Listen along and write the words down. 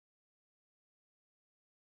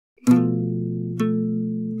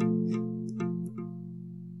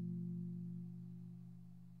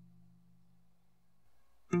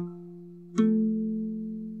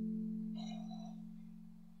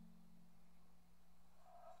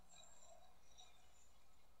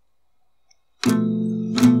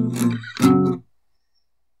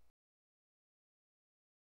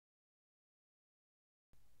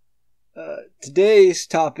Today's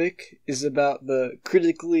topic is about the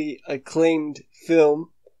critically acclaimed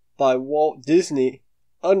film by Walt Disney,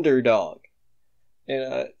 Underdog.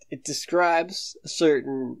 And it describes a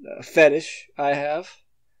certain fetish I have.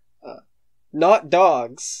 Not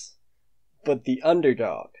dogs, but the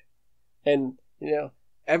underdog. And,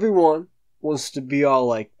 everyone wants to be all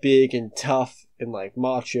like big and tough and like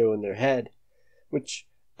macho in their head, which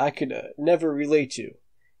I could never relate to.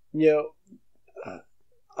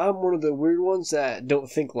 I'm one of the weird ones that don't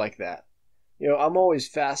think like that. I'm always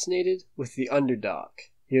fascinated with the underdog.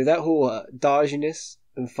 That whole dodginess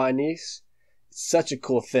and finesse, it's such a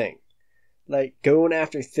cool thing. Like, going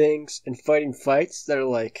after things and fighting fights that are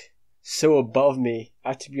like so above me,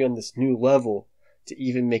 I have to be on this new level to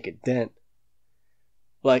even make a dent.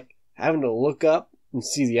 Like, having to look up and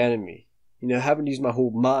see the enemy. Having to use my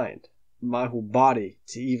whole mind, my whole body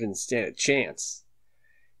to even stand a chance.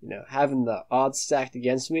 Having the odds stacked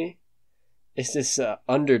against me, it's this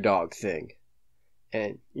underdog thing.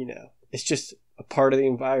 And, it's just a part of the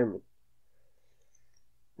environment.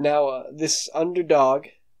 Now, this underdog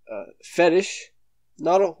fetish,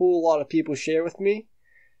 not a whole lot of people share with me.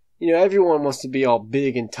 Everyone wants to be all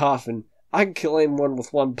big and tough, and I can kill anyone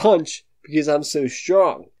with one punch because I'm so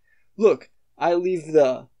strong. Look, I leave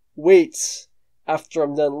the weights after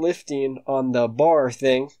I'm done lifting on the bar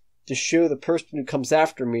thing to show the person who comes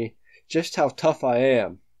after me just how tough I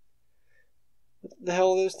am. What the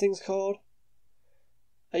hell are those things called?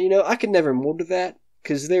 I could never mold to that,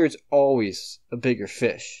 because there's always a bigger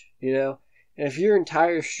fish, And if your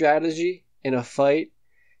entire strategy in a fight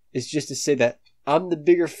is just to say that I'm the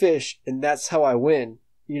bigger fish and that's how I win,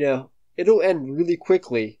 it'll end really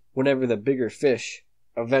quickly whenever the bigger fish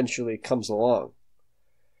eventually comes along.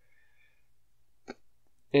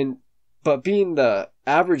 But being the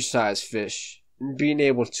average size fish and being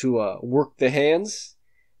able to work the hands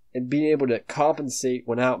and being able to compensate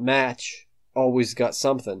when outmatched always got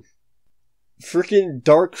something. Freaking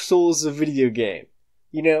Dark Souls, a video game.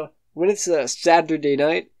 When it's a Saturday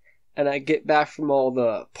night and I get back from all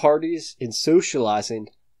the parties and socializing,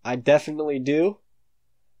 I definitely do.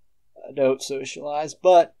 I don't socialize,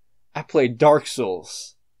 but I play Dark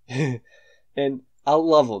Souls. And I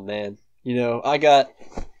love them, man. I got...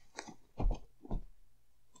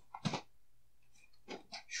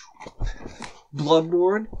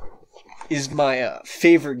 Bloodborne is my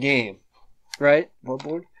favorite game, right?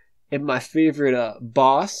 Bloodborne. And my favorite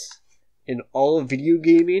boss in all of video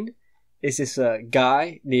gaming is this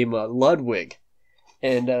guy named Ludwig.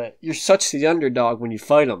 And you're such the underdog when you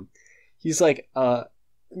fight him. He's like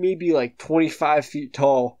maybe like 25 feet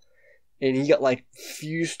tall, and he got like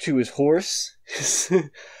fused to his horse.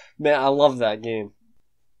 Man, I love that game.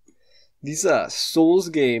 These Souls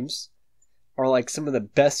games are like some of the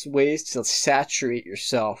best ways to saturate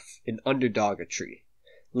yourself in underdoggetry.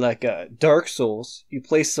 Like Dark Souls, you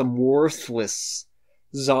play some worthless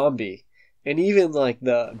zombie, and even like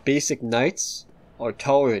the basic knights are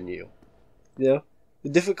taller than you. The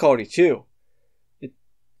difficulty too.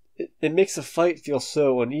 It makes a fight feel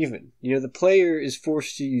so uneven. The player is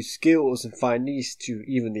forced to use skills and finesse to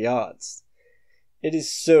even the odds. It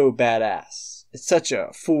is so badass. It's such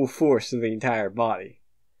a full force of the entire body.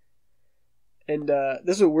 And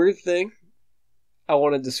there's a weird thing I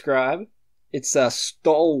want to describe. It's a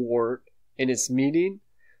stalwart in its meaning,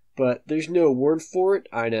 but there's no word for it,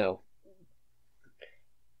 I know.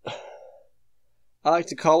 I like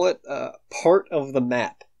to call it part of the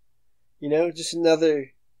map. Just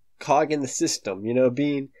another cog in the system,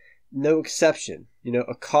 being no exception.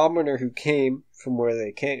 A commoner who came from where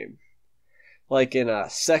they came. Like in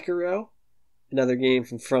Sekiro, another game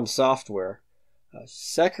from Software.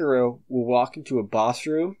 Sekiro will walk into a boss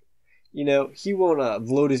room. He won't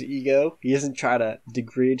bloat his ego. He doesn't try to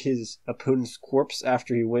degrade his opponent's corpse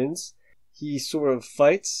after he wins. He sort of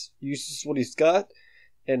fights, uses what he's got,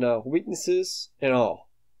 and weaknesses and all.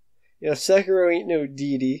 Sekiro ain't no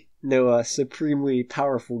deity, no supremely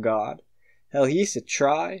powerful god. Hell, he used to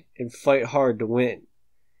try and fight hard to win.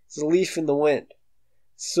 It's a leaf in the wind.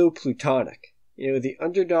 So plutonic. The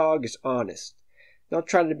underdog is honest. Not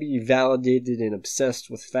trying to be validated and obsessed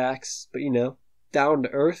with facts, but down to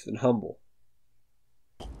earth and humble.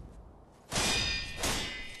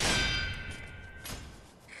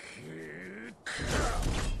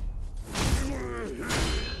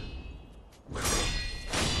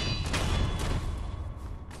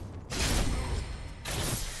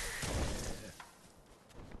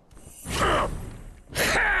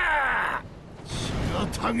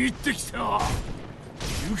 たぎってきた。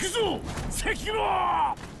行くぞ関野。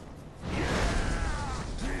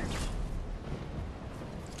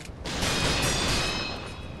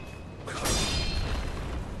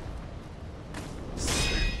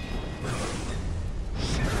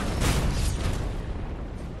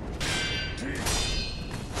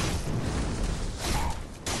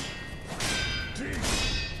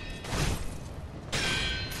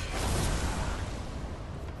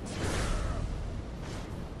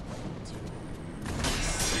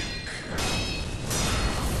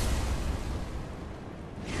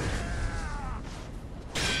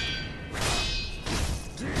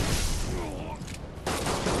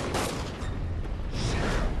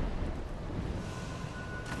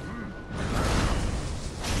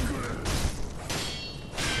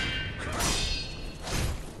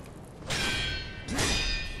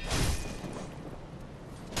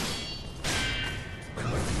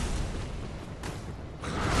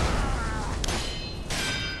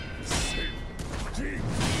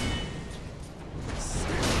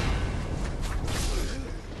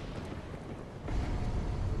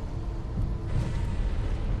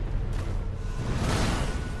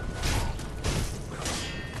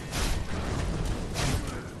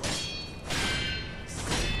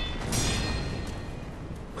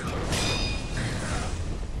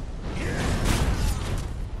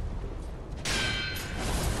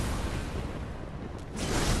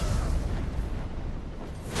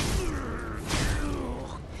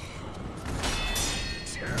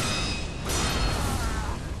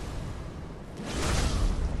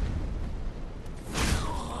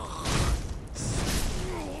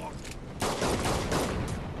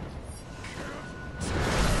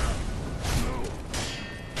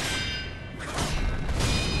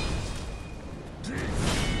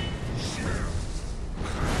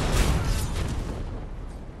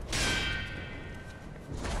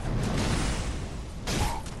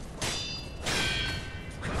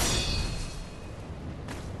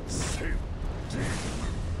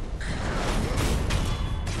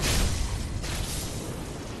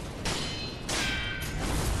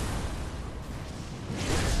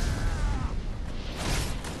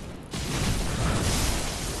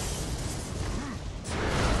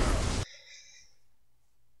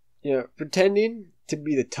You know, pretending to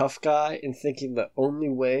be the tough guy and thinking the only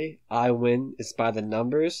way I win is by the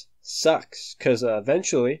numbers sucks. Because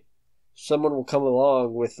eventually, someone will come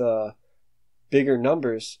along with bigger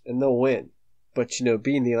numbers and they'll win. But, you know,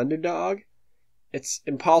 being the underdog, it's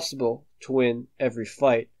impossible to win every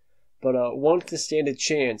fight. But one can stand a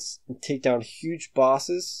chance and take down huge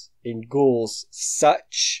bosses and goals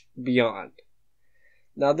such beyond.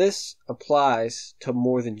 Now this applies to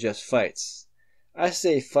more than just fights. I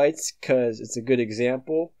say fights because it's a good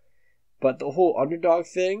example, but the whole underdog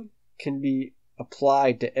thing can be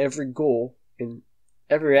applied to every goal in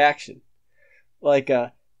every action. Like,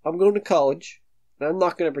 I'm going to college, and I'm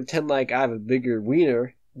not going to pretend like I have a bigger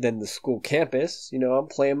wiener than the school campus. You know, I'm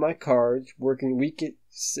playing my cards, working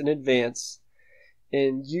weeks in advance,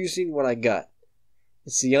 and using what I got.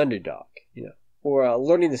 It's the underdog, you know. Or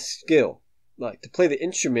learning the skill. Like, to play the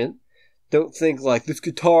instrument, don't think like, this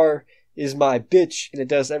guitar is my bitch and it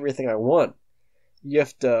does everything I want. You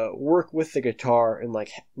have to work with the guitar and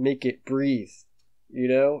like make it breathe, you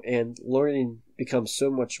know, and learning becomes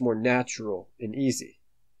so much more natural and easy.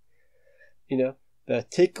 You know, the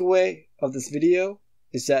takeaway of this video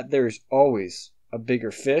is that there's always a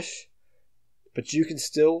bigger fish, but you can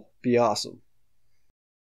still be awesome.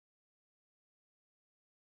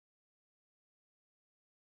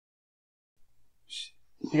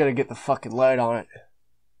 You gotta get the fucking light on it.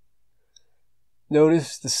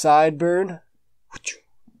 Notice the sideburn?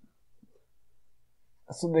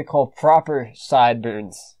 That's what they call proper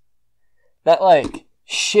sideburns. That like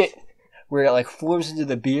shit where it like forms into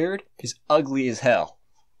the beard is ugly as hell.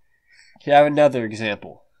 Here I have another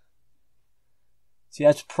example. See,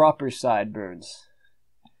 that's proper sideburns.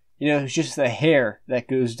 You know, it's just the hair that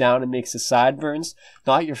goes down and makes the sideburns,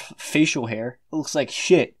 not your facial hair. It looks like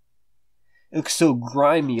shit. It looks so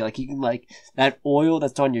grimy. Like you can like that oil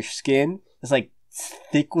that's on your skin. It's like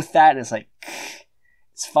thick with that, and it's like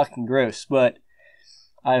it's fucking gross. But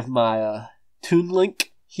I have my Toon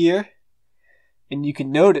Link here, and you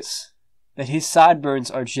can notice that his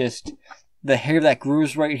sideburns are just the hair that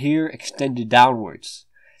grows right here extended downwards.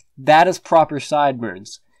 That is proper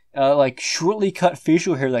sideburns. Like shortly cut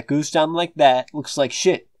facial hair that goes down like that looks like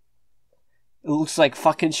shit. It looks like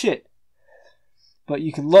fucking shit. But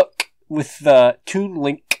you can look with the Toon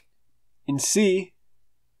Link and see.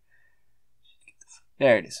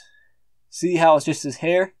 There it is. See how it's just his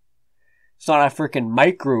hair? It's not a freaking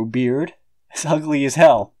micro beard. It's ugly as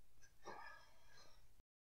hell.